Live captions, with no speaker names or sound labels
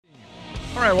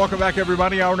All right, welcome back,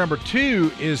 everybody. Hour number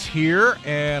 2 is here,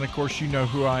 and of course, you know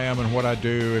who I am and what I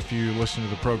do if you listen to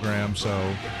the program,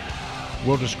 so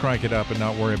we'll just crank it up and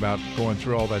not worry about going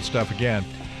through all that stuff again.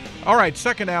 All right,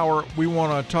 second hour, we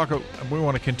want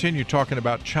to continue talking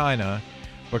about China,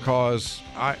 because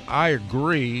I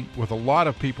agree with a lot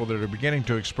of people that are beginning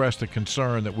to express the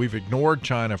concern that we've ignored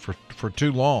China for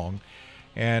too long,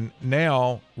 and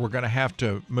now we're going to have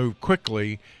to move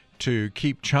quickly to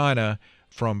keep China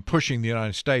from pushing the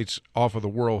United States off of the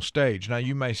world stage. Now,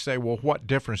 you may say, well, what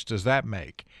difference does that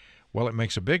make? Well, it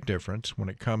makes a big difference when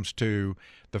it comes to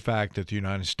the fact that the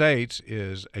United States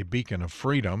is a beacon of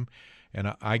freedom,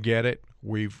 and I get it.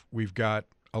 We've got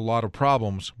a lot of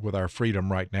problems with our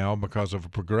freedom right now because of a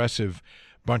progressive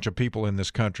bunch of people in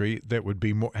this country that would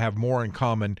have more in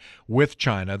common with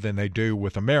China than they do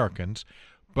with Americans.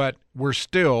 But we're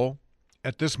still,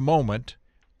 at this moment,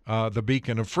 the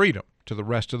beacon of freedom to the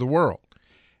rest of the world.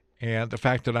 And the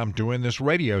fact that I'm doing this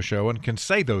radio show and can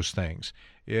say those things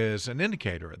is an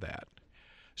indicator of that.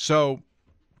 So,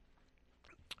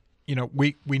 you know,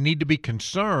 we need to be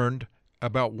concerned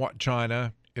about what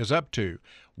China is up to.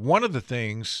 One of the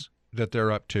things that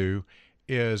they're up to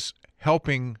is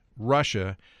helping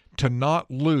Russia to not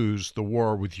lose the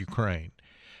war with Ukraine.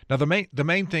 Now, the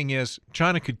main thing is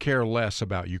China could care less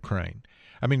about Ukraine.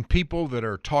 I mean, people that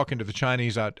are talking to the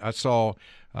Chinese, I saw,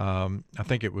 I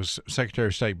think it was Secretary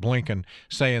of State Blinken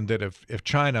saying that if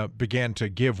China began to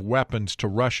give weapons to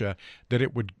Russia, that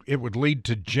it would lead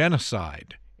to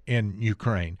genocide in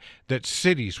Ukraine, that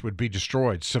cities would be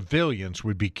destroyed, civilians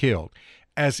would be killed,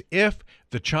 as if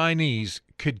the Chinese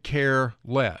could care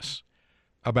less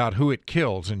about who it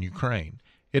kills in Ukraine.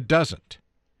 It doesn't.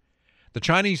 The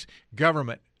Chinese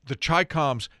government, the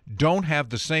Chi-Coms, don't have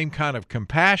the same kind of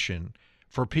compassion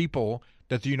for people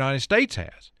that the United States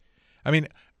has. I mean,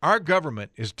 our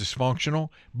government is dysfunctional,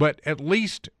 but at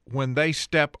least when they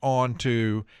step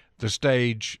onto the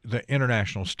stage, the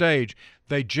international stage,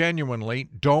 they genuinely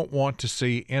don't want to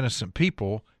see innocent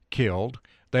people killed.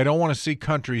 They don't want to see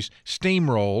countries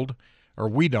steamrolled, or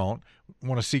we don't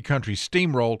want to see countries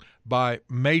steamrolled by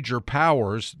major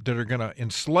powers that are going to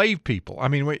enslave people. I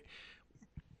mean,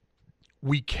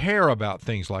 we care about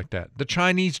things like that. The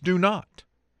Chinese do not.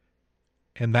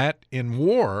 And that in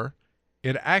war,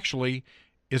 it actually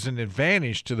is an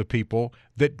advantage to the people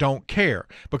that don't care.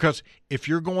 Because if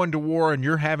you're going to war and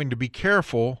you're having to be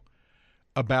careful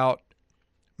about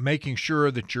making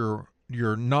sure that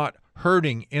you're not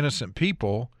hurting innocent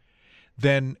people,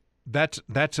 then that's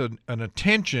an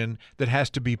attention that has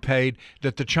to be paid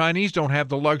that the Chinese don't have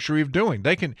the luxury of doing.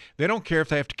 They don't care if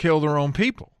they have to kill their own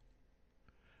people.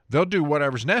 They'll do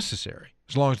whatever's necessary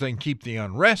as long as they can keep the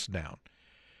unrest down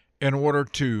in order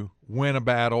to win a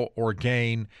battle or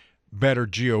gain better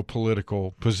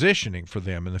geopolitical positioning for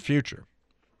them in the future.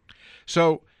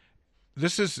 So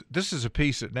this is a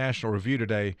piece at National Review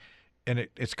today, and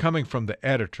it's coming from the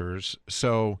editors.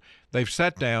 So they've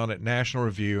sat down at National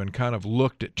Review and kind of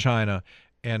looked at China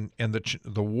and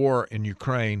the war in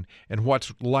Ukraine and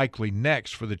what's likely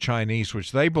next for the Chinese,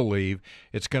 which they believe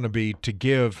it's going to be to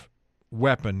give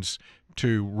weapons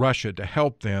to Russia to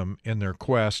help them in their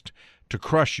quest to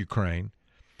crush Ukraine.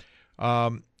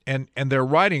 And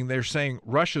they're saying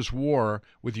Russia's war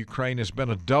with Ukraine has been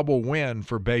a double win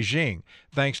for Beijing.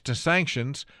 Thanks to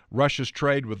sanctions, Russia's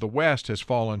trade with the West has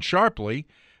fallen sharply,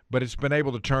 but it's been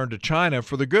able to turn to China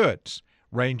for the goods,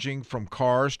 ranging from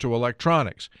cars to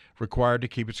electronics, required to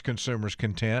keep its consumers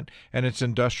content and its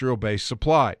industrial base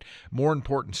supplied. More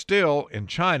important still, in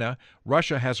China,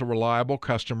 Russia has a reliable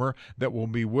customer that will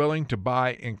be willing to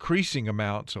buy increasing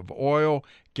amounts of oil,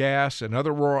 gas, and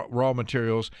other raw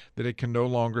materials that it can no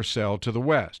longer sell to the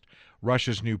West.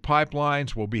 Russia's new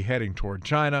pipelines will be heading toward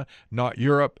China, not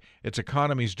Europe. Its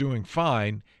economy is doing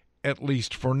fine, at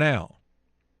least for now.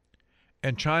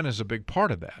 And China's a big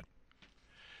part of that.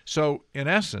 So, in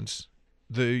essence,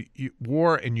 the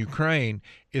war in Ukraine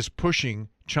is pushing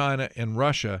China and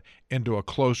Russia into a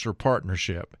closer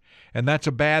partnership, and that's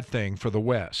a bad thing for the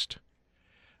West.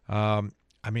 I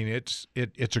mean, it's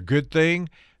a good thing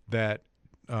that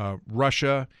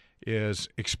Russia is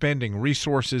expending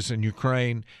resources in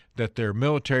Ukraine, that their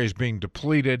military is being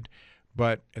depleted,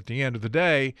 but at the end of the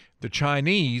day, the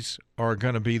Chinese are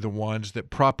going to be the ones that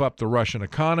prop up the Russian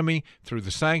economy through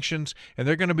the sanctions, and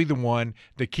they're going to be the one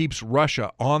that keeps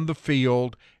Russia on the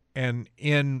field and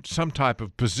in some type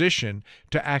of position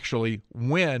to actually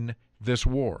win this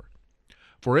war.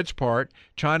 For its part,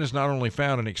 China's not only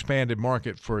found an expanded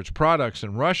market for its products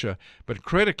in Russia, but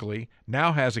critically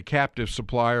now has a captive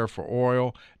supplier for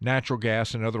oil, natural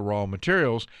gas, and other raw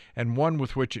materials, and one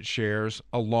with which it shares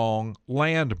a long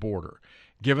land border,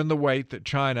 given the weight that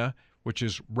China, which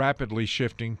is rapidly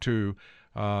shifting to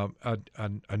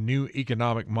a new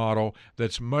economic model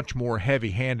that's much more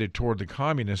heavy-handed toward the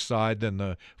communist side than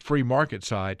the free market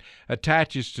side,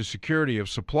 attaches to security of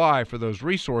supply for those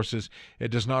resources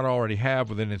it does not already have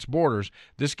within its borders,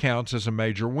 this counts as a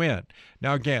major win.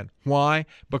 Now again, why?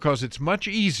 Because it's much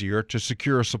easier to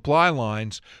secure supply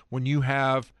lines when you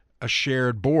have a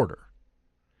shared border.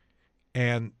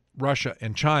 And Russia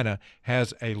and China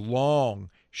has a long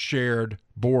shared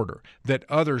border that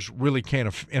others really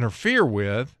can't interfere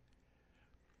with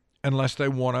unless they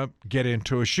want to get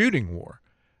into a shooting war.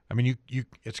 I mean,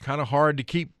 it's kind of hard to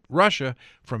keep Russia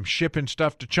from shipping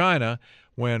stuff to China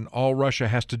when all Russia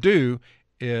has to do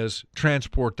is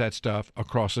transport that stuff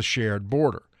across a shared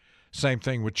border. Same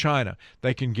thing with China.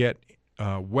 They can get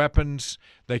weapons,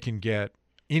 they can get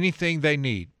anything they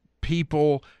need,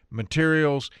 people,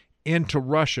 materials, into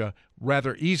Russia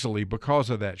rather easily because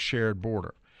of that shared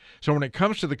border. So when it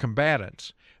comes to the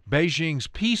combatants, Beijing's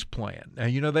peace plan,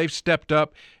 now, they've stepped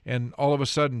up and all of a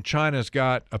sudden China's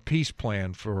got a peace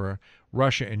plan for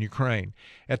Russia and Ukraine.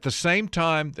 At the same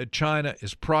time that China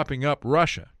is propping up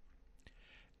Russia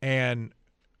and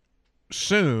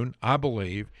soon, I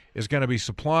believe, is going to be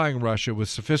supplying Russia with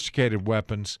sophisticated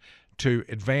weapons to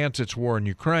advance its war in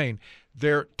Ukraine,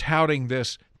 they're touting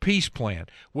this peace plan,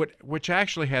 which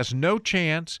actually has no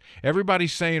chance.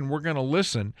 Everybody's saying we're going to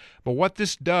listen, but what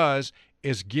this does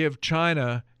is give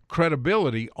China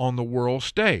credibility on the world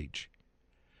stage.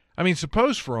 I mean,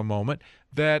 suppose for a moment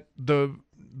that the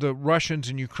Russians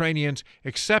and Ukrainians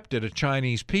accepted a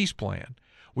Chinese peace plan.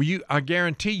 Well, I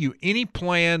guarantee you any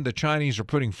plan the Chinese are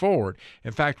putting forward,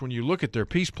 in fact, when you look at their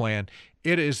peace plan,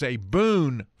 it is a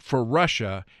boon for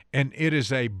Russia and it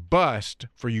is a bust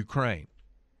for Ukraine.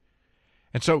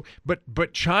 And so,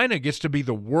 but China gets to be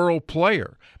the world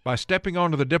player by stepping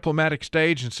onto the diplomatic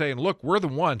stage and saying, look, we're the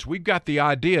ones. We've got the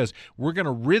ideas. We're going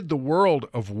to rid the world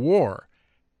of war.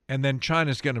 And then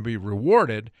China's going to be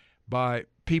rewarded by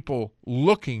people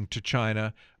looking to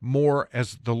China more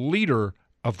as the leader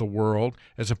of the world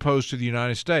as opposed to the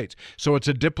United States. So it's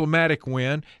a diplomatic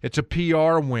win. It's a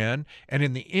PR win. And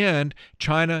in the end,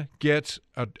 China gets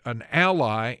an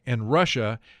ally in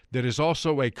Russia that is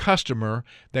also a customer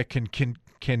that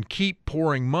can keep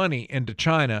pouring money into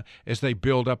China as they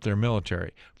build up their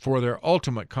military for their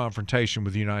ultimate confrontation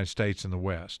with the United States and the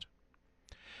West.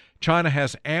 China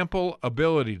has ample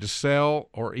ability to sell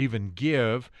or even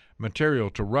give material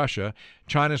to Russia.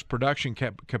 China's production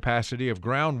capacity of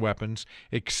ground weapons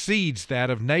exceeds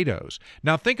that of NATO's.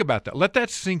 Now think about that. Let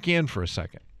that sink in for a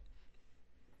second.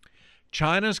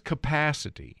 China's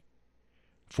capacity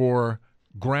for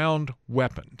ground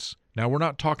weapons. Now we're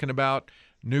not talking about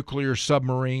nuclear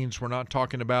submarines. We're not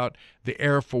talking about the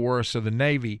Air Force or the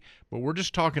Navy, but we're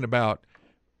just talking about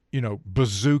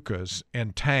bazookas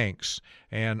and tanks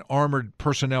and armored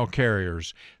personnel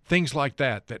carriers, things like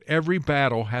that every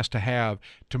battle has to have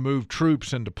to move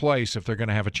troops into place if they're going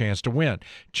to have a chance to win.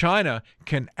 China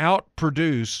can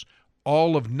outproduce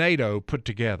all of NATO put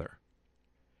together.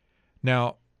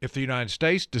 Now, if the United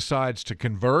States decides to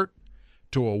convert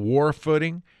to a war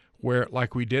footing, where,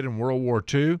 like we did in World War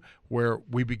II, where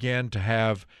we began to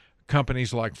have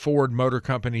companies like Ford Motor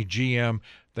Company, GM,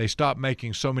 they stop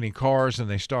making so many cars and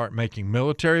they start making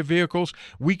military vehicles,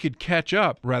 we could catch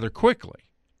up rather quickly.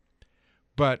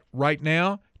 But right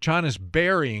now, China's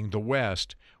burying the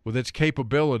West with its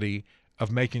capability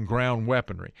of making ground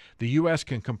weaponry. The U.S.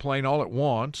 can complain all it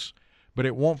wants, but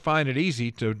it won't find it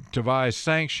easy to devise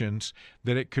sanctions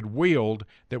that it could wield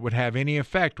that would have any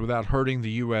effect without hurting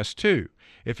the U.S. too.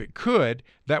 If it could,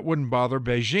 that wouldn't bother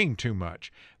Beijing too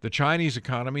much. The Chinese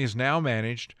economy is now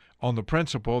managed on the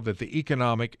principle that the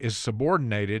economic is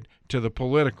subordinated to the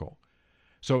political.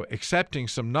 So accepting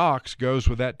some knocks goes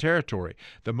with that territory.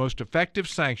 The most effective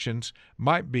sanctions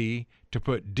might be to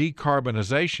put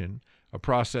decarbonization, a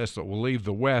process that will leave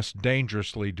the West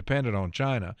dangerously dependent on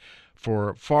China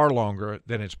for far longer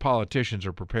than its politicians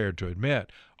are prepared to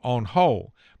admit, on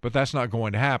hold. But that's not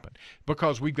going to happen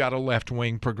because we've got a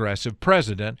left-wing progressive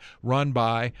president run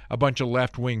by a bunch of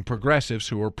left-wing progressives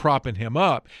who are propping him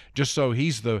up just so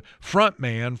he's the front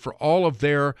man for all of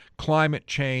their climate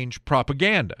change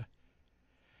propaganda.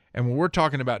 And when we're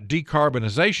talking about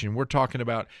decarbonization, we're talking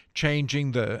about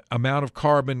changing the amount of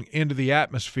carbon into the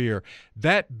atmosphere.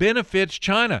 That benefits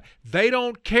China. They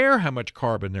don't care how much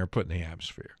carbon they're putting in the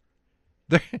atmosphere.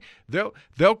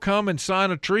 They'll come and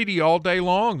sign a treaty all day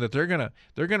long that they're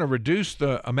gonna reduce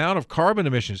the amount of carbon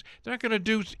emissions. They're not going to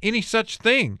do any such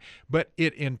thing, but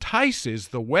it entices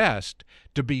the West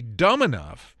to be dumb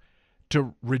enough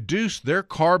to reduce their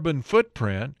carbon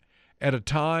footprint at a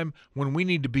time when we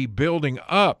need to be building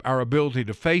up our ability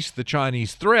to face the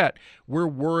Chinese threat. We're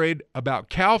worried about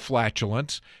cow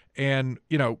flatulence and,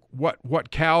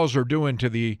 what cows are doing to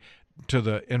the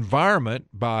environment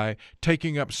by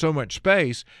taking up so much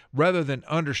space, rather than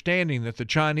understanding that the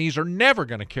Chinese are never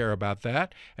going to care about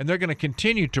that, and they're going to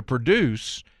continue to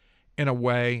produce in a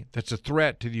way that's a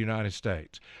threat to the United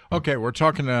States. Okay, we're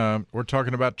talking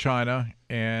about China,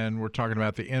 and we're talking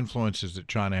about the influences that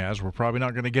China has. We're probably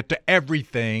not going to get to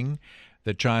everything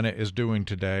that China is doing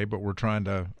today, but we're trying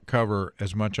to cover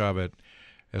as much of it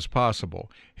as possible.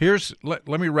 Let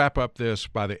me wrap up this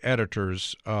by the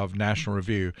editors of National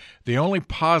Review. The only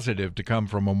positive to come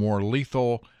from a more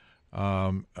lethal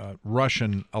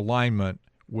Russian alignment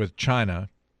with China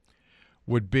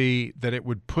would be that it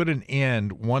would put an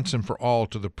end once and for all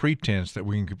to the pretense that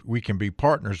we can be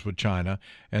partners with China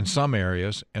in some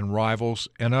areas and rivals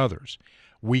in others.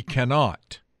 We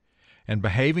cannot. And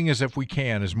behaving as if we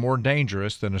can is more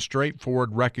dangerous than a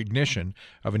straightforward recognition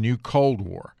of a new Cold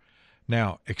War.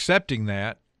 Now, accepting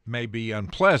that may be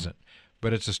unpleasant,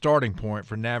 but it's a starting point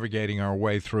for navigating our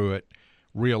way through it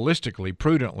realistically,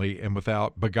 prudently, and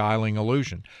without beguiling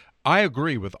illusion. I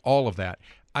agree with all of that.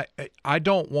 I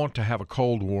don't want to have a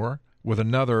Cold War with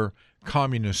another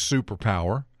communist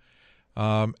superpower.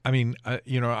 I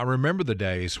remember the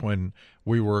days when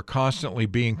we were constantly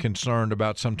being concerned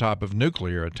about some type of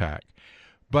nuclear attack.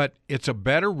 But it's a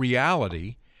better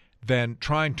reality than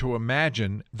trying to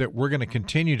imagine that we're going to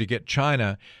continue to get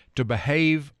China to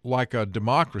behave like a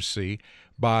democracy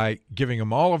by giving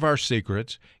them all of our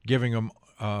secrets, giving them,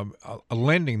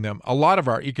 lending them a lot of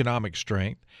our economic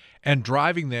strength, and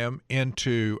driving them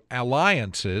into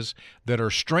alliances that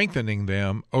are strengthening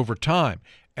them over time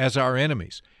as our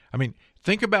enemies. I mean,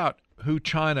 think about who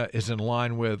China is in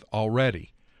line with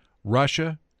already: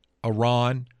 Russia,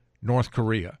 Iran, North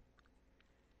Korea.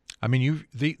 I mean,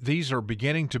 these are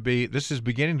beginning to be. This is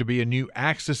beginning to be a new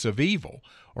axis of evil,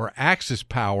 or axis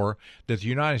power, that the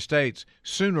United States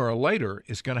sooner or later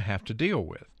is going to have to deal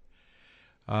with.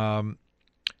 All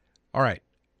right,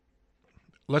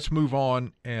 let's move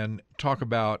on and talk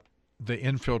about the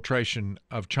infiltration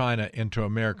of China into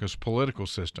America's political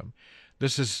system.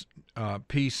 This is a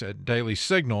piece at Daily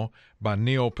Signal by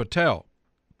Neil Patel.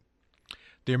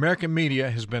 The American media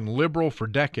has been liberal for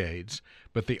decades,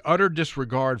 but the utter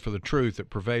disregard for the truth that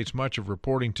pervades much of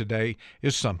reporting today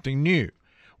is something new.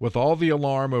 With all the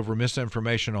alarm over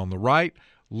misinformation on the right,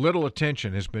 little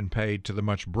attention has been paid to the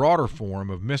much broader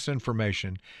form of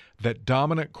misinformation that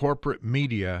dominant corporate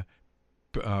media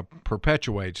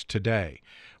perpetuates today.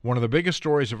 One of the biggest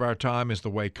stories of our time is the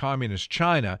way communist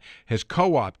China has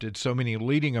co-opted so many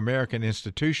leading American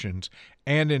institutions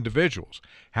and individuals.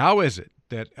 How is it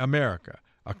that America,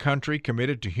 a country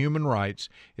committed to human rights,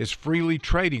 is freely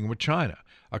trading with China,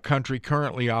 a country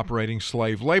currently operating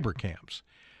slave labor camps?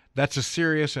 That's a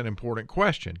serious and important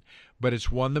question, but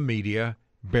it's one the media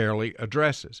barely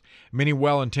addresses. Many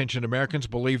well-intentioned Americans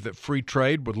believe that free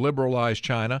trade would liberalize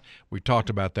China. We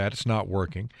talked about that. It's not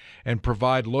working. And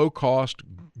provide low-cost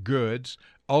goods,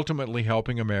 ultimately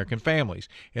helping American families.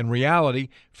 In reality,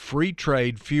 free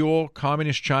trade fueled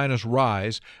communist China's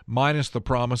rise, minus the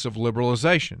promise of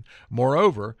liberalization.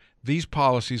 Moreover, these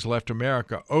policies left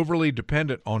America overly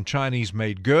dependent on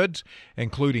Chinese-made goods,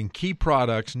 including key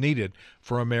products needed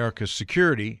for America's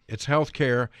security, its health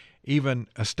care, even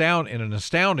in an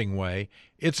astounding way,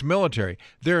 its military.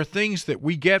 There are things that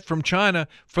we get from China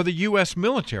for the U.S.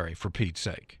 military, for Pete's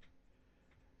sake.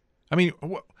 I mean,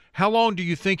 how long do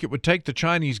you think it would take the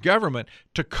Chinese government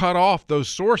to cut off those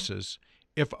sources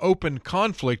if open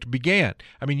conflict began?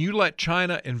 I mean, you let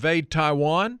China invade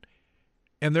Taiwan,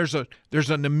 and there's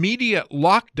an immediate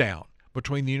lockdown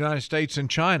between the United States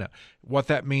and China. What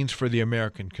that means for the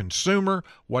American consumer,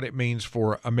 what it means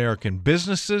for American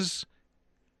businesses.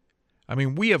 I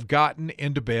mean, we have gotten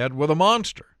into bed with a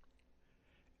monster,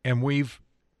 and we've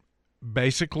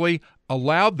basically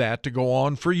allowed that to go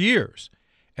on for years.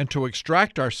 And to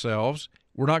extract ourselves,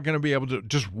 we're not going to be able to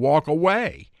just walk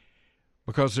away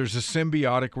because there's a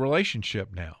symbiotic relationship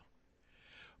now.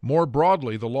 More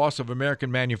broadly, the loss of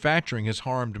American manufacturing has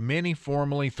harmed many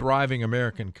formerly thriving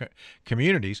American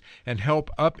communities and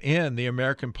helped upend the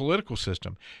American political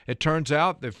system. It turns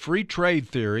out that free trade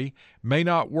theory may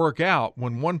not work out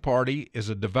when one party is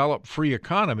a developed free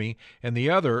economy and the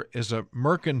other is a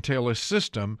mercantilist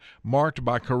system marked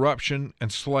by corruption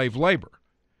and slave labor.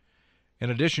 In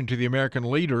addition to the American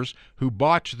leaders who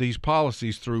botched these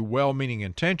policies through well-meaning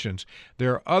intentions,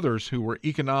 there are others who were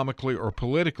economically or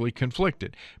politically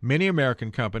conflicted. Many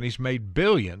American companies made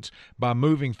billions by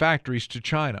moving factories to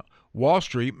China. Wall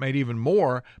Street made even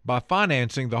more by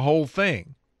financing the whole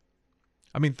thing.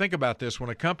 I mean, think about this. When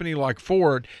a company like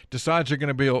Ford decides they're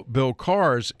going to build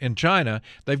cars in China,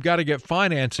 they've got to get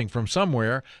financing from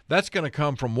somewhere. That's going to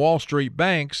come from Wall Street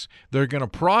banks. They're going to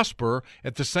prosper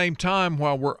at the same time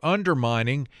while we're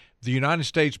undermining the United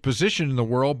States' position in the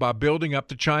world by building up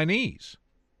the Chinese.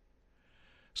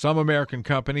 Some American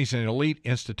companies and elite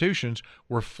institutions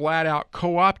were flat out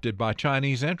co-opted by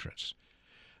Chinese interests.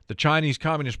 The Chinese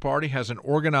Communist Party has an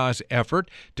organized effort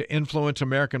to influence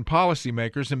American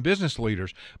policymakers and business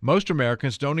leaders. Most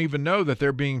Americans don't even know that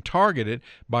they're being targeted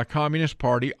by Communist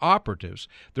Party operatives.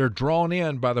 They're drawn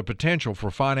in by the potential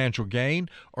for financial gain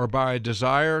or by a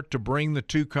desire to bring the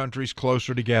two countries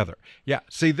closer together. Yeah,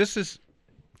 see,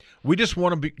 we just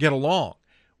want to get along.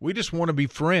 We just want to be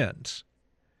friends.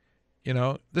 You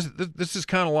know, this is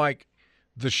kind of like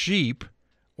the sheep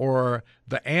or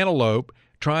the antelope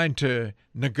trying to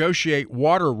negotiate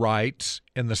water rights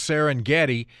in the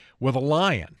Serengeti with a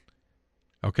lion.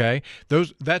 Okay?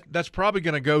 That's probably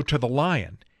going to go to the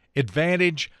lion.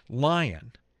 Advantage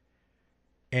lion.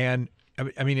 And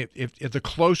I mean, if the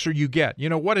closer you get, you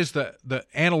know, what is the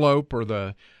antelope or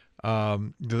the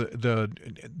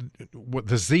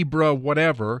zebra,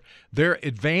 whatever, their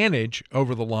advantage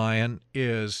over the lion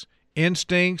is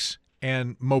instincts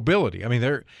and mobility. I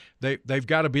mean, they've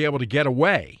got to be able to get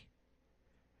away.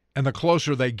 And the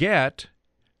closer they get,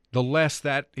 the less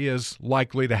that is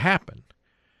likely to happen.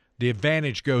 The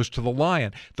advantage goes to the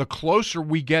lion. The closer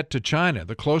we get to China,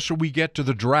 the closer we get to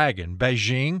the dragon,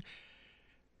 Beijing,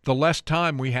 the less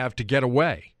time we have to get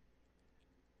away.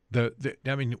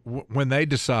 When they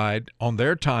decide on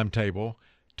their timetable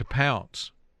to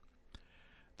pounce.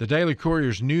 The Daily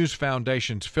Courier's News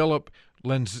Foundation's Philip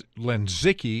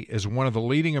Lenzicki is one of the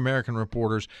leading American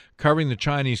reporters covering the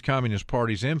Chinese Communist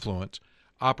Party's influence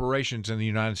operations in the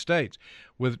United States.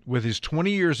 With his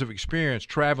 20 years of experience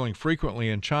traveling frequently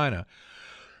in China,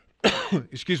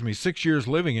 6 years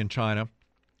living in China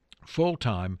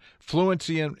full-time,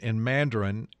 fluency in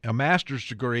Mandarin, a master's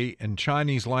degree in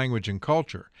Chinese language and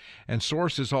culture, and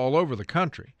sources all over the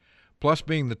country, plus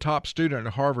being the top student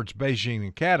at Harvard's Beijing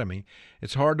Academy,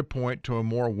 it's hard to point to a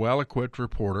more well-equipped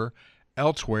reporter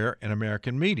elsewhere in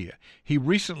American media. He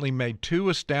recently made two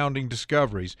astounding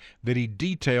discoveries that he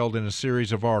detailed in a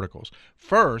series of articles.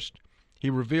 First, he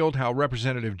revealed how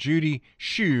Representative Judy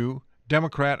Hsu,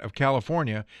 Democrat of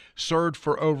California, served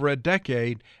for over a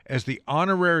decade as the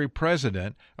honorary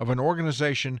president of an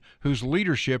organization whose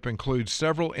leadership includes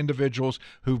several individuals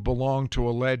who belong to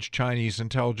alleged Chinese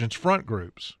intelligence front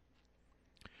groups.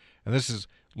 And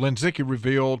Lenzicki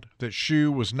revealed that Hsu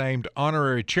was named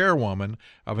honorary chairwoman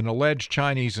of an alleged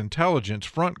Chinese intelligence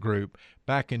front group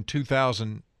back in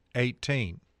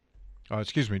 2019.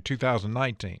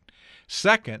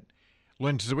 Second,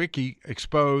 Lenzicki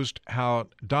exposed how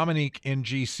Dominique Ng,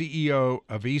 CEO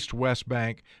of the East West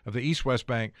Bank,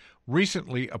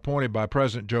 recently appointed by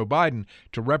President Joe Biden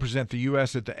to represent the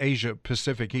U.S. at the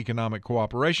Asia-Pacific Economic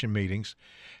Cooperation meetings,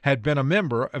 had been a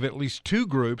member of at least two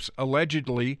groups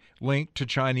allegedly linked to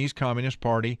Chinese Communist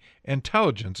Party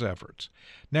intelligence efforts.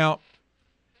 Now,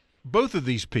 both of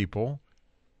these people,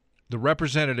 the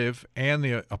representative and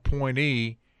the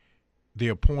appointee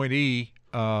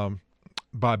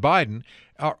by Biden,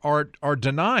 are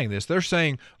denying this. They're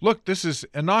saying, look, this is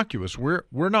innocuous.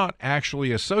 We're not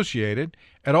actually associated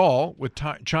at all with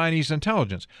Chinese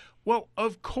intelligence. Well,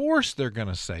 of course they're going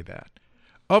to say that.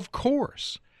 Of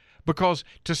course. Because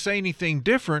to say anything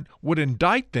different would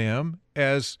indict them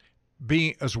as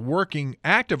working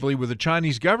actively with the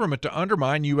Chinese government to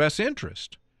undermine U.S.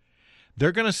 interest.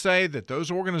 They're going to say that those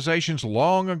organizations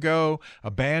long ago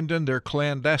abandoned their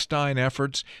clandestine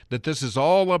efforts, that this is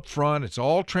all up front, it's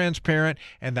all transparent,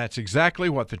 and that's exactly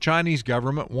what the Chinese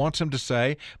government wants them to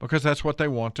say because that's what they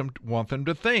want them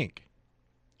to think.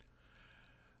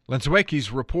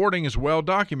 Lenzicki's reporting is well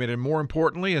documented. More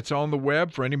importantly, it's on the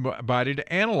web for anybody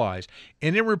to analyze.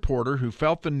 Any reporter who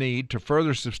felt the need to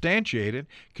further substantiate it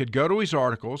could go to his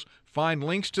articles, find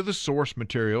links to the source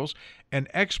materials, and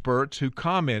experts who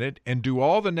commented and do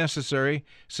all the necessary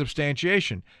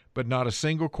substantiation, but not a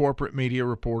single corporate media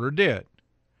reporter did.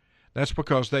 That's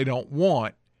because they don't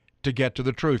want to get to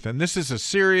the truth. And this is a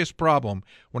serious problem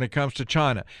when it comes to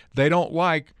China. They don't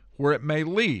like where it may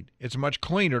lead. It's much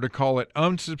cleaner to call it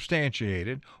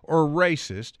unsubstantiated or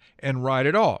racist and write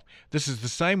it off. This is the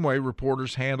same way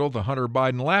reporters handle the Hunter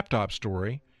Biden laptop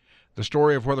story, the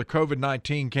story of whether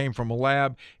COVID-19 came from a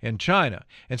lab in China.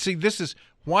 And see,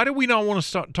 why do we not want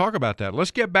to talk about that? Let's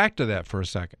get back to that for a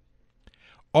second.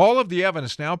 All of the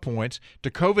evidence now points to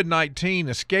COVID-19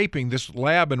 escaping this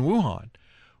lab in Wuhan.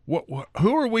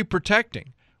 Who are we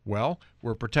protecting? Well,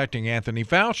 we're protecting Anthony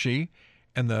Fauci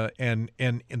and the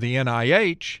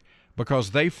NIH,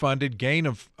 because they funded gain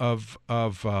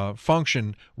of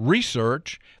function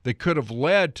research that could have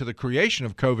led to the creation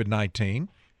of COVID-19.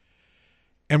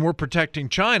 And we're protecting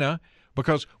China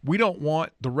because we don't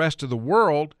want the rest of the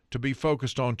world to be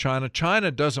focused on China. China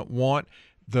doesn't want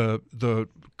the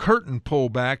curtain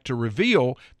pulled back to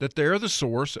reveal that they're the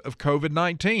source of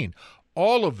COVID-19.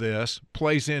 All of this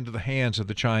plays into the hands of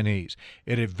the Chinese.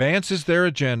 It advances their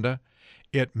agenda,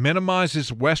 it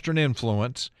minimizes Western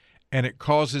influence, and it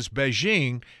causes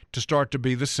Beijing to start to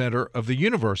be the center of the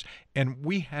universe. And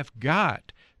we have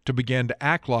got to begin to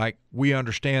act like we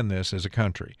understand this as a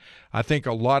country. I think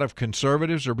a lot of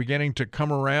conservatives are beginning to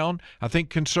come around. I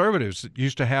think conservatives that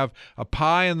used to have a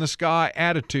pie-in-the-sky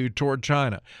attitude toward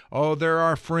China. Oh, they're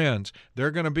our friends.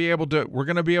 We're going to be able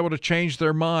to change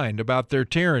their mind about their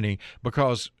tyranny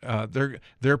because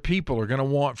their people are going to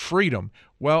want freedom.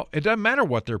 Well, it doesn't matter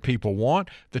what their people want.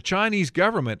 The Chinese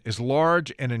government is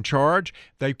large and in charge.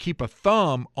 They keep a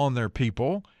thumb on their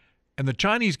people. And the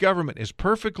Chinese government is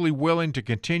perfectly willing to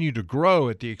continue to grow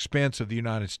at the expense of the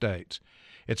United States.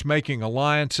 It's making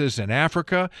alliances in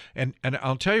Africa, and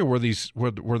I'll tell you where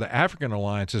the African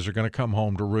alliances are going to come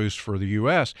home to roost for the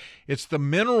U.S. It's the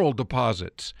mineral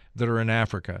deposits that are in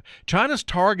Africa. China's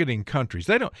targeting countries.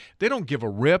 They don't give a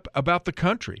rip about the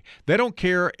country. They don't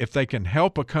care if they can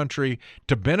help a country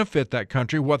to benefit that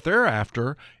country. What they're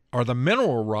after are the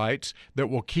mineral rights that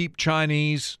will keep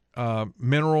Chinese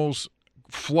minerals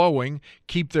flowing,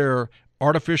 keep their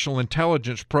artificial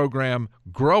intelligence program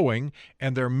growing,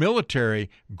 and their military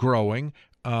growing,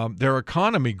 their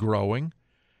economy growing.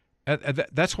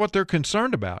 That's what they're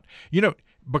concerned about.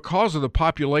 Because of the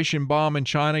population bomb in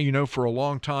China, for a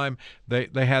long time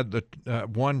they had the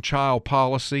one-child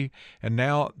policy, and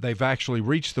now they've actually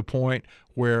reached the point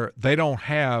where they don't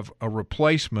have a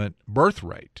replacement birth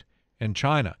rate in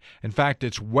China. In fact,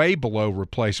 it's way below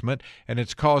replacement, and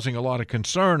it's causing a lot of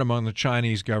concern among the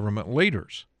Chinese government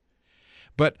leaders.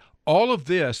 But all of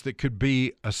this that could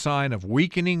be a sign of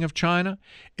weakening of China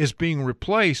is being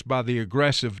replaced by the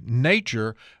aggressive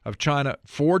nature of China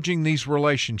forging these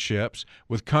relationships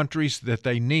with countries that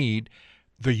they need.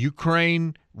 The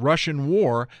Ukraine-Russian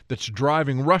war that's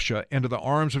driving Russia into the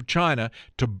arms of China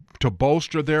to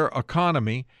bolster their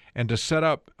economy and to set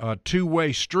up a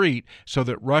two-way street so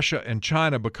that Russia and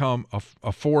China become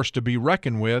a force to be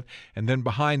reckoned with, and then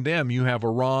behind them you have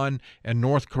Iran and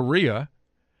North Korea.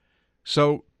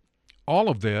 So all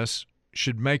of this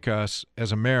should make us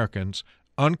as Americans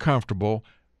uncomfortable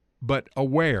but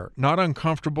aware. Not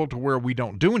uncomfortable to where we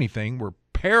don't do anything, we're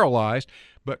paralyzed,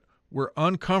 but we're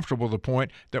uncomfortable to the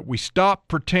point that we stop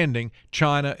pretending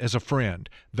China is a friend.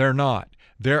 They're not.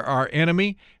 They're our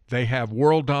enemy. They have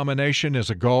world domination as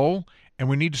a goal, and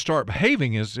we need to start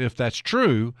behaving as if that's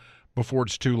true before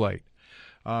it's too late.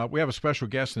 We have a special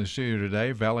guest in the studio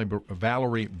today,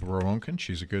 Valerie Bronken.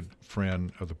 She's a good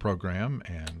friend of the program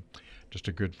and just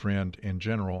a good friend in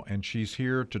general, and she's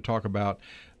here to talk about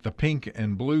the Pink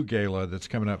and Blue Gala that's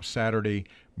coming up Saturday,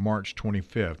 March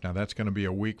 25th. Now, that's going to be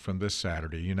a week from this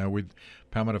Saturday.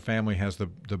 Palmetto Family has the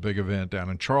big event down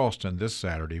in Charleston this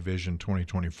Saturday, Vision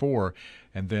 2024,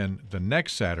 and then the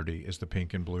next Saturday is the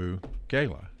Pink and Blue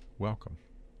Gala. Welcome.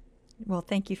 Well,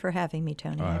 thank you for having me,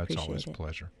 Tony. I appreciate it. It's always a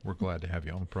pleasure. We're glad to have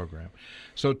you on the program.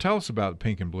 So tell us about the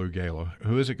Pink and Blue Gala.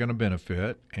 Who is it going to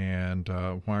benefit, and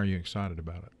why are you excited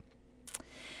about it?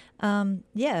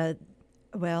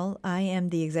 Well, I am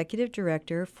the executive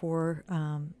director for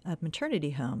a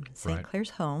maternity home, St. Right.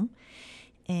 Clair's Home,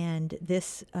 and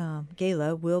this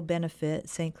gala will benefit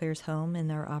St. Clair's Home in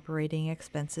their operating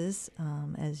expenses.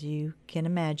 As you can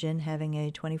imagine, having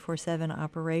a 24/7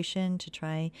 operation to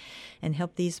try and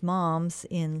help these moms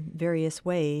in various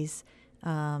ways,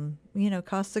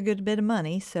 costs a good bit of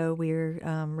money, so we're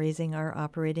raising our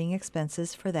operating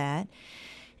expenses for that.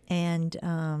 And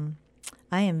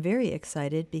I am very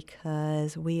excited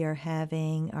because we are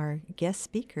having our guest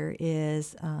speaker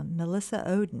is Melissa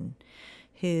Oden,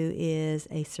 who is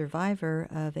a survivor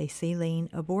of a saline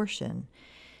abortion.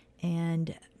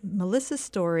 And Melissa's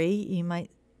story, you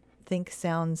might think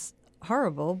sounds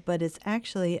horrible, but it's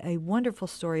actually a wonderful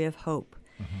story of hope.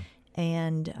 Mm-hmm.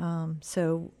 And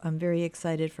so I'm very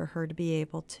excited for her to be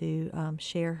able to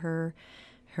share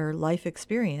her life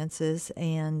experiences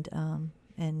and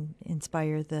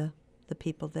inspire the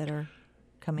people that are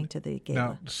coming to the gala.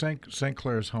 Now, St.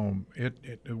 Clair's Home,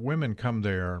 women come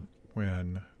there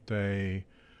when they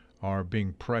are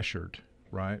being pressured,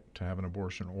 right, to have an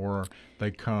abortion, or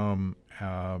they come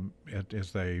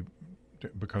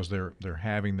because they're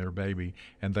having their baby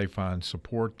and they find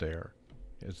support there,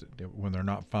 when they're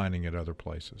not finding it other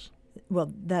places.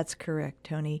 Well, that's correct,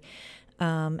 Tony.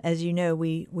 As you know,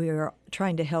 we are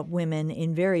trying to help women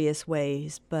in various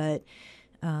ways, but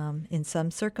in some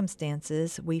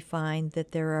circumstances, we find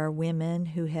that there are women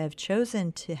who have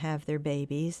chosen to have their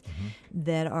babies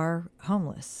that are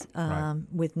homeless,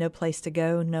 with no place to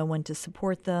go, no one to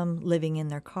support them, living in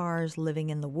their cars, living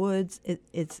in the woods.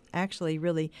 It's actually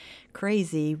really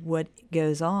crazy what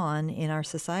goes on in our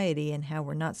society and how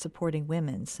we're not supporting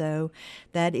women. So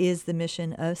that is the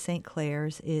mission of St.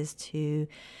 Clair's, is to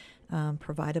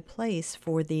provide a place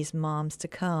for these moms to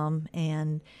come.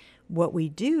 And what we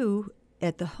do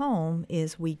at the home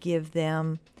is we give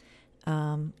them,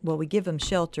 we give them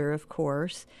shelter, of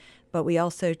course, but we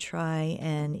also try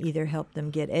and either help them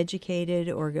get educated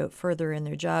or go further in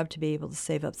their job to be able to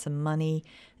save up some money.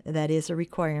 That is a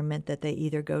requirement that they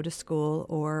either go to school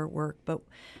or work, but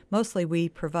mostly we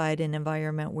provide an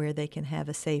environment where they can have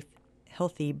a safe,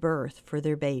 healthy birth for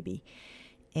their baby.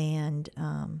 And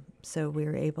so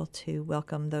we're able to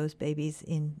welcome those babies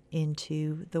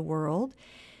into the world.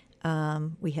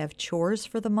 We have chores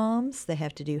for the moms. They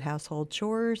have to do household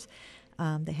chores.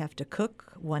 They have to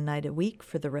cook one night a week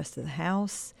for the rest of the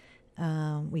house.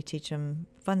 We teach them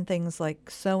fun things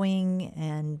like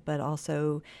sewing, but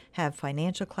also have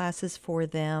financial classes for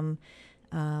them,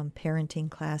 parenting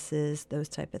classes, those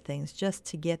type of things, just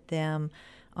to get them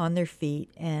on their feet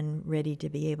and ready to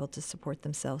be able to support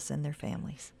themselves and their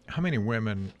families. How many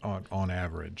women on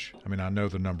average? I mean, I know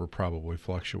the number probably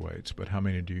fluctuates, but how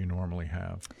many do you normally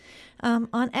have?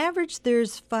 On average,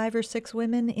 there's 5 or 6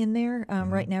 women in there.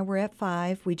 Right now we're at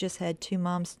 5. We just had 2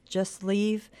 moms just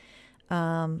leave,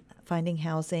 finding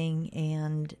housing,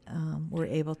 and we're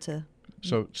able to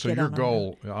So your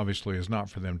goal, obviously, is not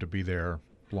for them to be there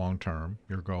long term.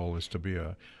 Your goal is to be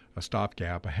a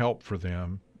stopgap, a help for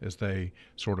them as they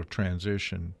sort of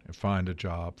transition and find a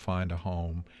job, find a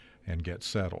home, and get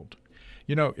settled.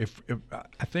 You know, if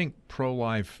I think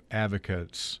pro-life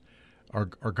advocates are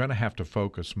going to have to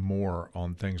focus more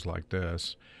on things like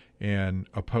this in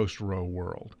a post-Roe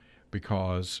world,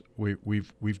 because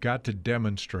we've got to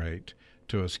demonstrate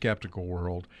to a skeptical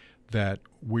world that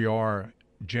we are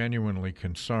genuinely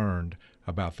concerned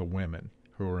about the women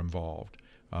who are involved,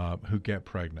 who get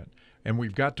pregnant. And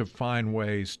we've got to find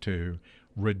ways to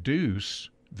reduce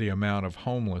the amount of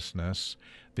homelessness,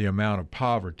 the amount of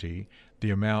poverty, the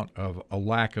amount of a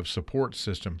lack of support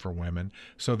system for women,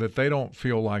 so that they don't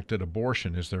feel like that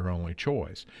abortion is their only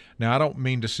choice. Now, I don't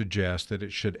mean to suggest that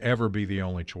it should ever be the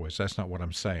only choice. That's not what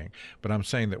I'm saying. But I'm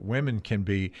saying that women can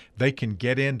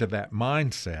get into that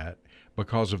mindset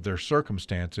because of their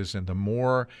circumstances, and the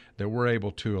more that we're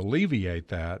able to alleviate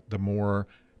that, the more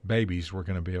babies we're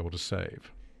going to be able to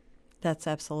save. That's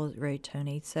absolutely right,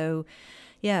 Tony. So,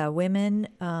 yeah, women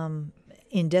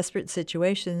in desperate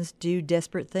situations do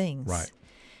desperate things. Right.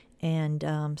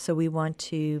 And so we want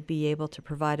to be able to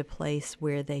provide a place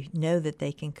where they know that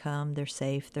they can come, they're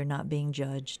safe, they're not being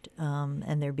judged,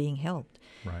 and they're being helped.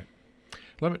 Right.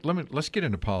 Let's get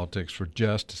into politics for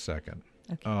just a second.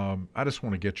 Okay. I just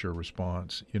want to get your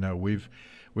response. You know, we've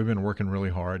been working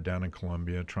really hard down in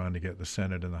Columbia trying to get the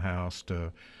Senate and the House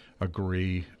to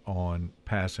agree on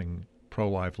passing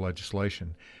pro-life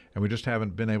legislation, and we just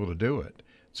haven't been able to do it.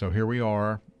 So here we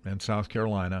are in South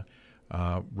Carolina.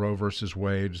 Roe versus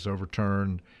Wade is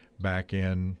overturned back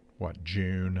in,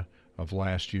 June of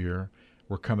last year.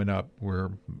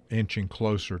 We're inching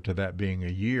closer to that being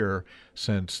a year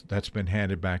since that's been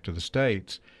handed back to the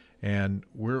states. And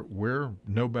we're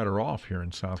no better off here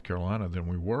in South Carolina than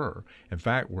we were. In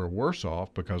fact, we're worse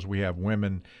off because we have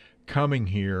women coming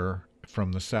here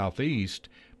from the southeast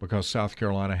because South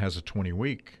Carolina has a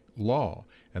 20-week law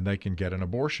and they can get an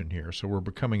abortion here. So we're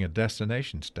becoming a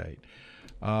destination state.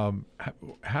 How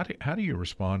do you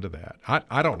respond to that?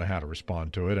 I don't know how to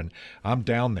respond to it, and I'm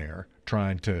down there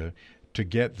trying to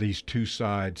get these two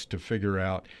sides to figure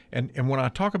out. And when I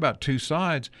talk about two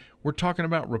sides, we're talking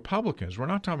about Republicans. We're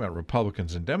not talking about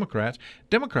Republicans and Democrats.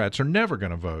 Democrats are never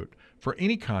going to vote for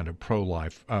any kind of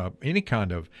pro-life, any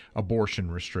kind of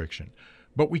abortion restriction.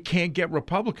 But we can't get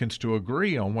Republicans to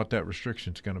agree on what that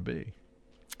restriction is going to be.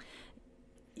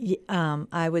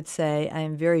 I would say I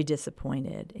am very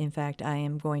disappointed. In fact, I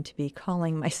am going to be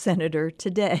calling my senator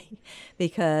today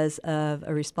because of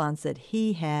a response that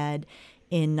he had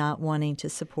in not wanting to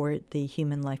support the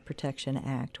Human Life Protection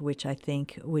Act, which I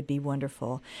think would be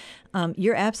wonderful.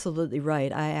 You're absolutely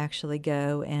right. I actually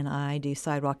go and I do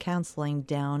sidewalk counseling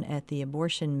down at the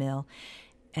abortion mill.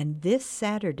 And this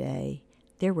Saturday,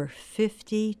 there were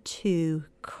 52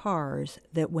 cars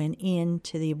that went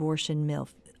into the abortion mill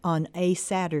on a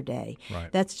Saturday.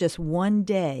 Right. That's just one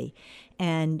day.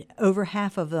 And over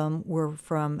half of them were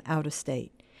from out of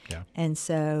state. Yeah. And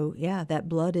so, yeah, that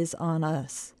blood is on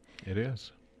us. It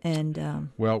is. And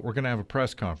well, we're going to have a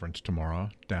press conference tomorrow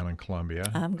down in Columbia.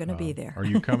 I'm going to be there. Are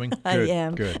you coming? I Good,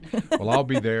 am. Good. Well, I'll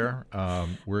be there.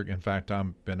 In fact,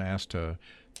 I've been asked to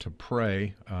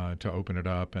pray to open it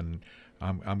up, and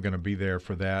I'm going to be there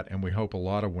for that. And we hope a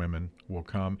lot of women will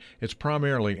come. It's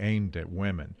primarily aimed at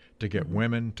women, to get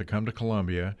women to come to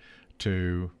Columbia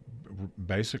to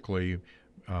basically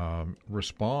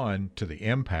respond to the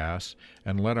impasse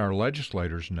and let our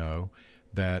legislators know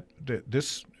that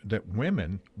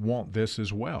women want this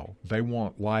as well. They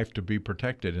want life to be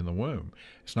protected in the womb.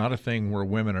 It's not a thing where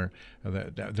women are.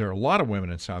 There are a lot of women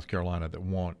in South Carolina that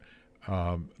want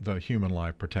the Human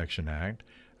Life Protection Act.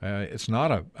 It's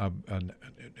not a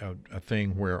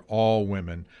thing where all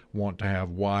women want to have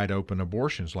wide open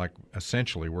abortions like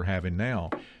essentially we're having now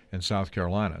in South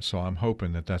Carolina. So I'm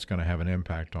hoping that that's going to have an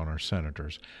impact on our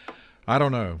senators. I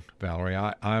don't know, Valerie.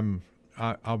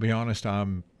 I'll be honest. I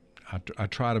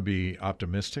try to be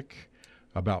optimistic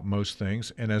about most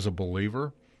things, and as a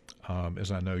believer,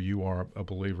 as I know you are a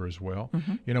believer as well,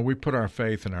 we put our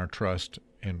faith and our trust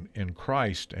in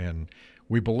Christ, and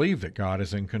we believe that God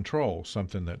is in control,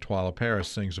 something that Twyla Paris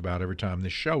sings about every time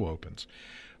this show opens.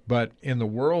 But in the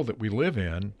world that we live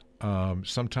in,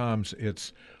 sometimes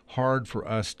it's hard for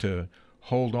us to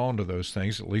hold on to those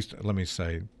things. At least, let me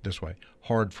say this way,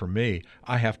 hard for me.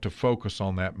 I have to focus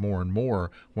on that more and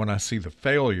more when I see the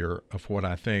failure of what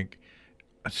I think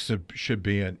should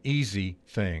be an easy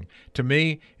thing. To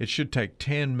me, it should take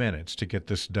 10 minutes to get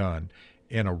this done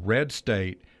in a red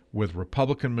state with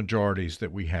Republican majorities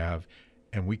that we have,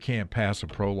 and we can't pass a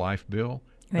pro-life bill.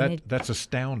 That's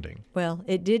astounding. Well,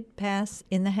 it did pass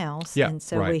in the House, yeah, and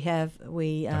so right.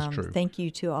 we thank you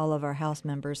to all of our House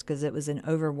members because it was an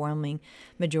overwhelming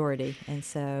majority, and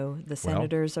so the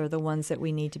senators are the ones that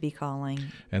we need to be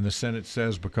calling. And the Senate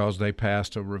says because they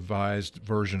passed a revised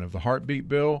version of the heartbeat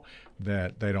bill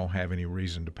that they don't have any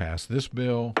reason to pass this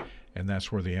bill, and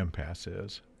that's where the impasse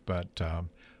is. But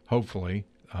hopefully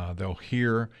they'll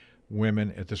hear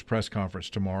women at this press conference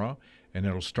tomorrow, and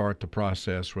it'll start the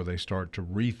process where they start to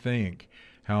rethink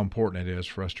how important it is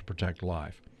for us to protect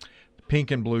life. The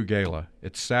Pink and Blue Gala.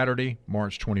 It's Saturday,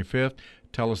 March 25th.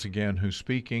 Tell us again who's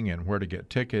speaking and where to get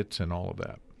tickets and all of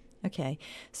that. Okay.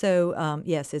 So,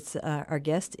 yes, it's our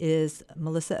guest is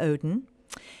Melissa Oden,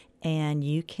 and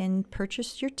you can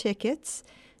purchase your tickets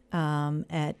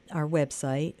at our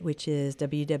website, which is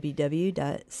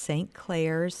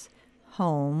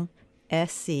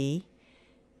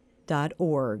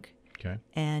www.stclairshomesc.org. Okay.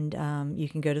 And you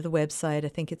can go to the website. I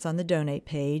think it's on the donate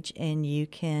page, and you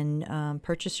can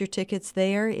purchase your tickets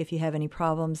there. If you have any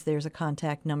problems, there's a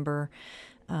contact number.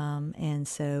 And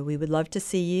so we would love to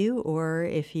see you, or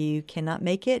if you cannot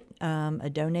make it,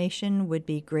 a donation would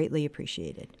be greatly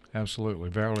appreciated. Absolutely.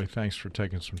 Valerie, thanks for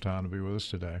taking some time to be with us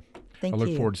today. Thank you. I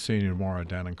look forward to seeing you tomorrow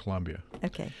down in Columbia.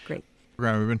 Okay, great.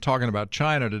 We've been talking about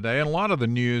China today, and a lot of the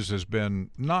news has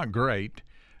been not great.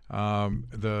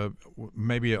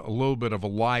 Maybe a little bit of a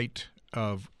light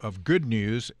of good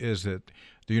news is that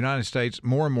the United States,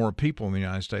 more and more people in the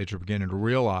United States are beginning to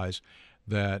realize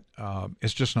that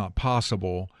it's just not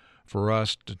possible for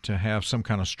us to have some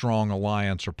kind of strong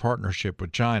alliance or partnership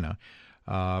with China,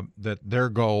 that their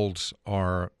goals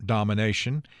are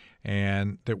domination,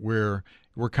 and that we're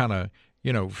kind of,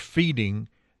 feeding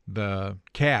the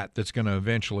cat that's going to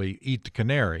eventually eat the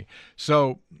canary.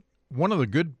 So one of the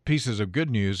good pieces of good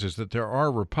news is that there are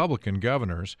Republican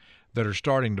governors that are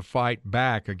starting to fight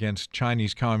back against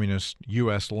Chinese communist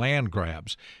U.S. land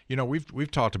grabs.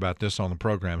 We've talked about this on the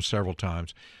program several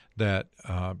times, that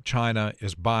China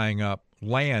is buying up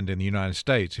land in the United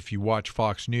States. If you watch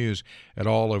Fox News at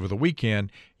all over the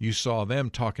weekend, you saw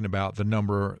them talking about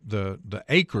the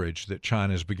acreage that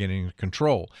China is beginning to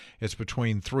control. It's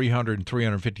between 300 and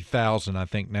 350,000, I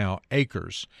think now,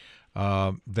 acres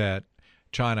that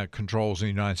China controls in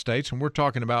the United States. And we're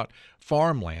talking about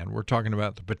farmland. We're talking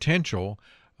about the potential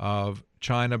of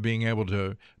China being able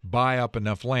to buy up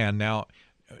enough land now,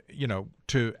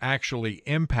 to actually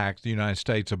impact the United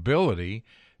States' ability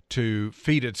to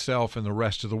feed itself and the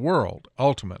rest of the world,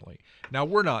 ultimately. Now,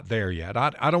 we're not there yet.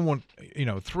 I don't want,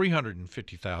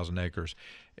 350,000 acres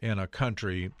in a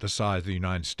country the size of the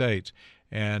United States,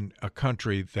 and a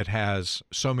country that has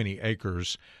so many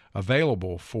acres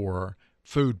available for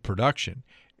food production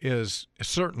is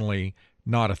certainly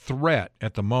not a threat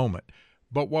at the moment.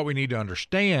 But what we need to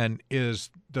understand is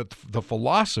that the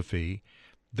philosophy,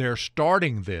 they're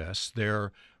starting this,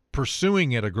 they're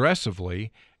pursuing it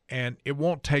aggressively, and it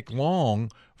won't take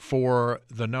long for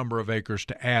the number of acres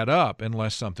to add up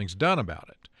unless something's done about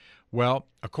it. Well,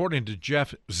 according to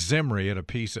Jeff Zimri at a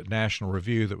piece at National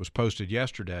Review that was posted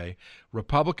yesterday,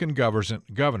 Republican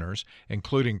governors,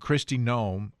 including Kristi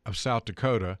Noem of South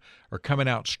Dakota, are coming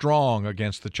out strong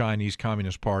against the Chinese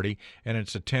Communist Party and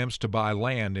its attempts to buy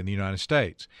land in the United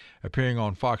States. Appearing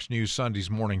on Fox News Sunday's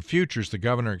Morning Futures, the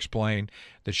governor explained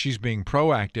that she's being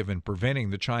proactive in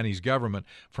preventing the Chinese government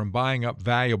from buying up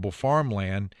valuable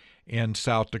farmland in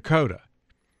South Dakota.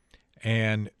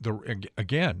 And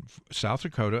again, South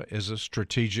Dakota is a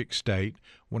strategic state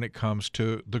when it comes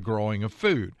to the growing of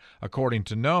food. According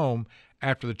to Noem,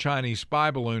 after the Chinese spy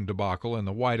balloon debacle and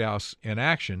the White House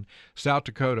inaction, South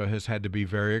Dakota has had to be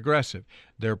very aggressive.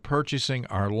 They're purchasing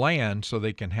our land so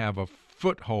they can have a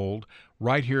foothold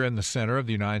right here in the center of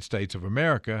the United States of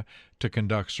America to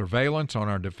conduct surveillance on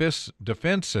our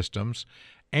defense systems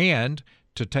and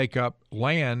to take up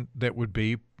land that would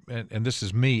be, and this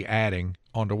is me adding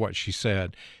onto what she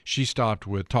said. She stopped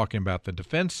with talking about the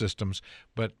defense systems,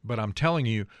 but I'm telling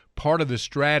you, part of this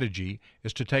strategy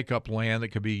is to take up land that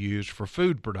could be used for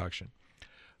food production.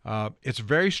 It's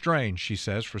very strange, she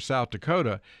says, for South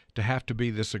Dakota to have to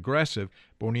be this aggressive,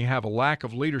 but when you have a lack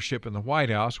of leadership in the White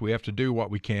House, we have to do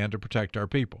what we can to protect our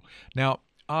people. Now,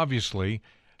 obviously,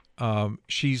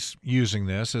 she's using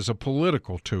this as a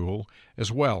political tool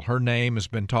as well. Her name has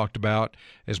been talked about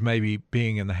as maybe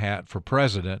being in the hat for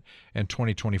president in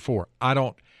 2024.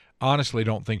 I honestly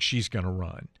don't think she's going to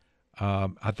run.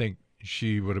 I think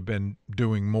she would have been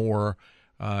doing more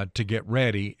to get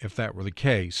ready if that were the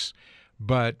case,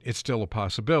 but it's still a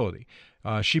possibility.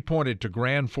 She pointed to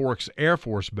Grand Forks Air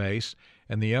Force Base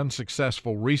and the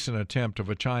unsuccessful recent attempt of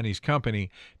a Chinese company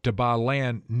to buy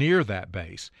land near that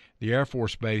base. The Air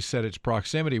Force Base said its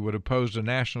proximity would have posed a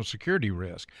national security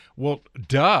risk. Well,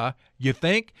 duh. You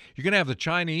think you're going to have the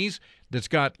Chinese that's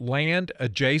got land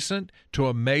adjacent to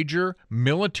a major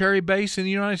military base in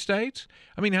the United States?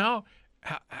 I mean, how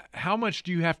much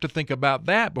do you have to think about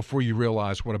that before you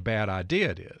realize what a bad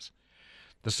idea it is?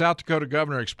 The South Dakota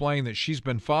governor explained that she's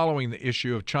been following the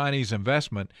issue of Chinese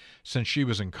investment since she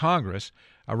was in Congress.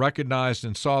 I recognized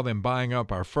and saw them buying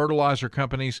up our fertilizer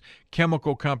companies,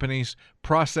 chemical companies,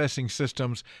 processing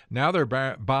systems. Now they're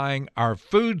buying our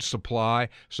food supply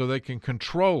so they can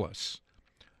control us.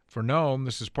 For Noem,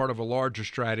 this is part of a larger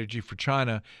strategy for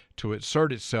China to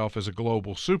assert itself as a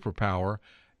global superpower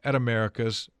at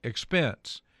America's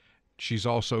expense. She's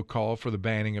also called for the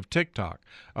banning of TikTok.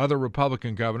 Other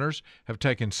Republican governors have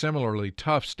taken similarly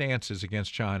tough stances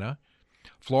against China.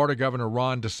 Florida Governor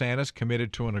Ron DeSantis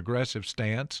committed to an aggressive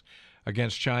stance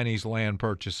against Chinese land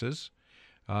purchases.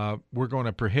 We're going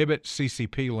to prohibit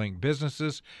CCP-linked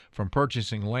businesses from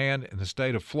purchasing land in the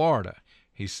state of Florida,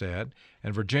 he said.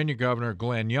 And Virginia Governor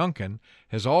Glenn Youngkin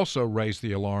has also raised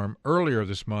the alarm earlier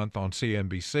this month on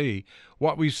CNBC.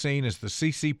 What we've seen is the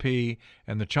CCP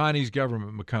and the Chinese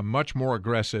government become much more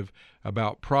aggressive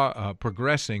about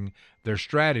progressing their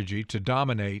strategy to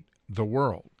dominate the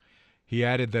world. He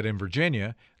added that in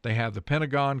Virginia, they have the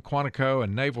Pentagon, Quantico,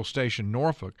 and Naval Station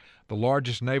Norfolk, the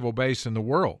largest naval base in the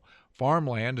world.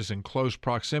 Farmland is in close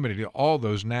proximity to all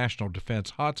those national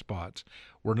defense hotspots.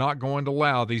 We're not going to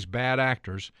allow these bad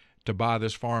actors to buy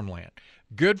this farmland.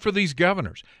 Good for these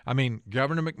governors. I mean,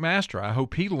 Governor McMaster, I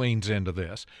hope he leans into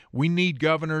this. We need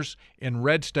governors in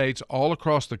red states all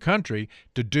across the country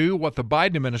to do what the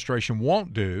Biden administration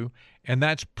won't do, and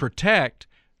that's protect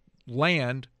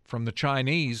land from the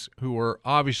Chinese, who are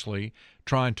obviously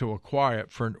trying to acquire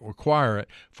it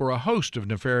for a host of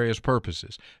nefarious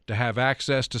purposes, to have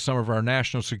access to some of our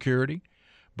national security,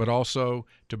 but also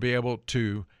to be able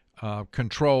to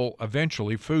control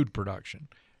eventually food production.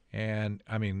 And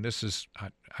I mean, this is,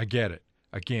 I get it.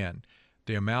 Again,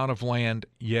 the amount of land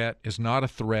yet is not a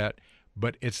threat,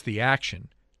 but it's the action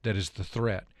that is the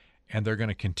threat, and they're going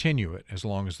to continue it as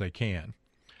long as they can.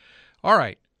 All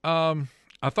right.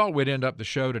 I thought we'd end up the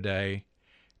show today.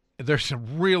 There's a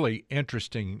really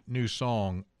interesting new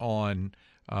song on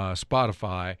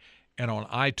Spotify and on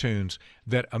iTunes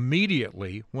that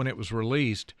immediately, when it was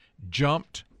released,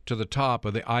 jumped to the top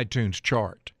of the iTunes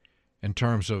chart in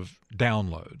terms of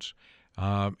downloads.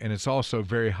 And it's also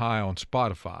very high on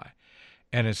Spotify.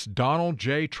 And it's Donald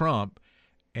J. Trump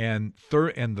and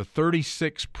the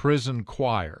 36 Prison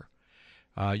Choir.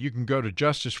 You can go to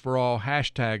Justice for All,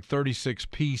 hashtag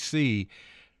 36PC.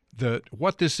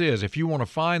 What this is, if you want to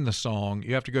find the song,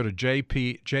 you have to go to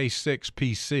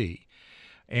J6PC.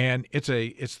 And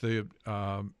it's the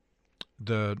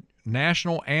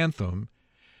national anthem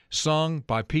sung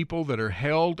by people that are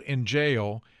held in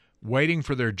jail waiting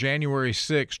for their January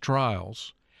 6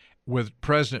 trials, with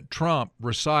President Trump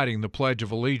reciting the Pledge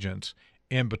of Allegiance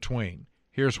in between.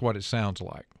 Here's what it sounds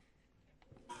like.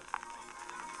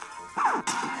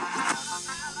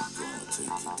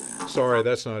 Sorry,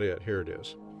 that's not it. Here it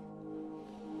is.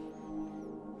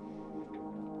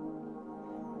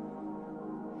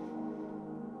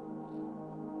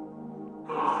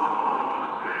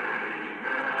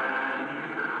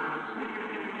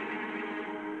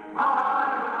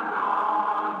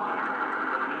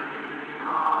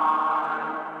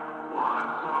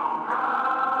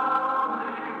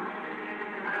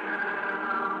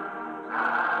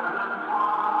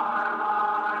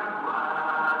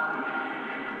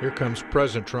 Here comes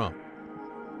President Trump.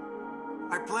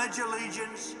 I pledge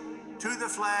allegiance to the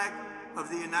flag of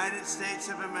the United States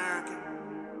of America.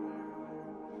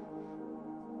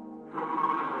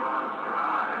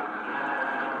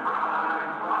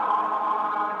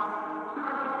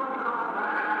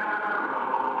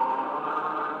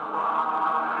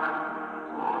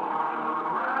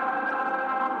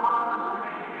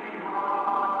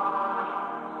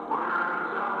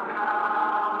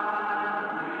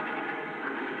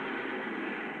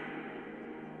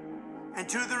 And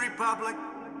to the republic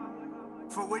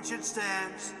for which it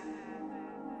stands,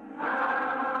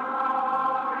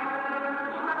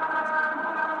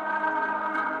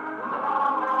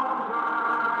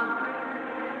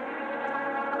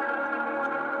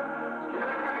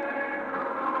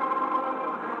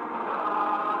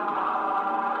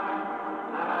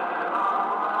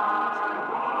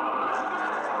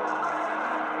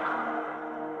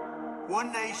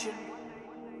 one nation,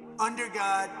 under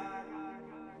God,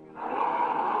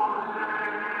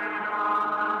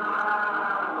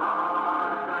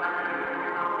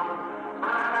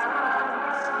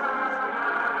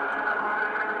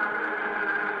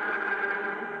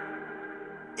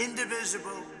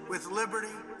 indivisible, with liberty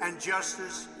and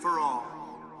justice for all.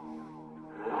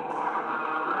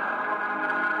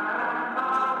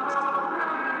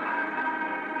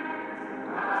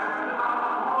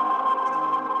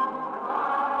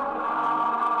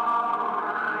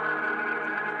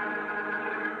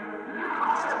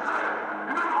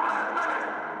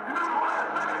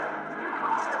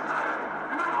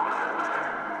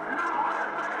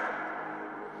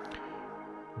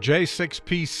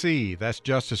 J6PC, that's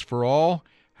Justice for All,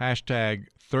 hashtag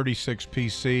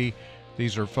 36PC.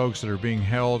 These are folks that are being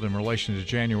held in relation to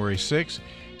January 6th,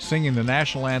 singing the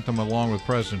national anthem along with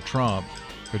President Trump,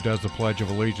 who does the Pledge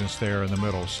of Allegiance there in the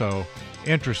middle. So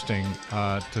interesting,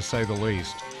 to say the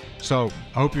least. So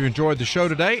I hope you enjoyed the show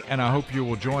today, and I hope you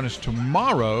will join us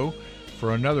tomorrow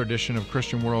for another edition of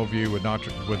Christian Worldview with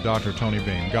Dr. Tony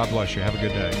Beam. God bless you. Have a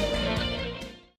good day.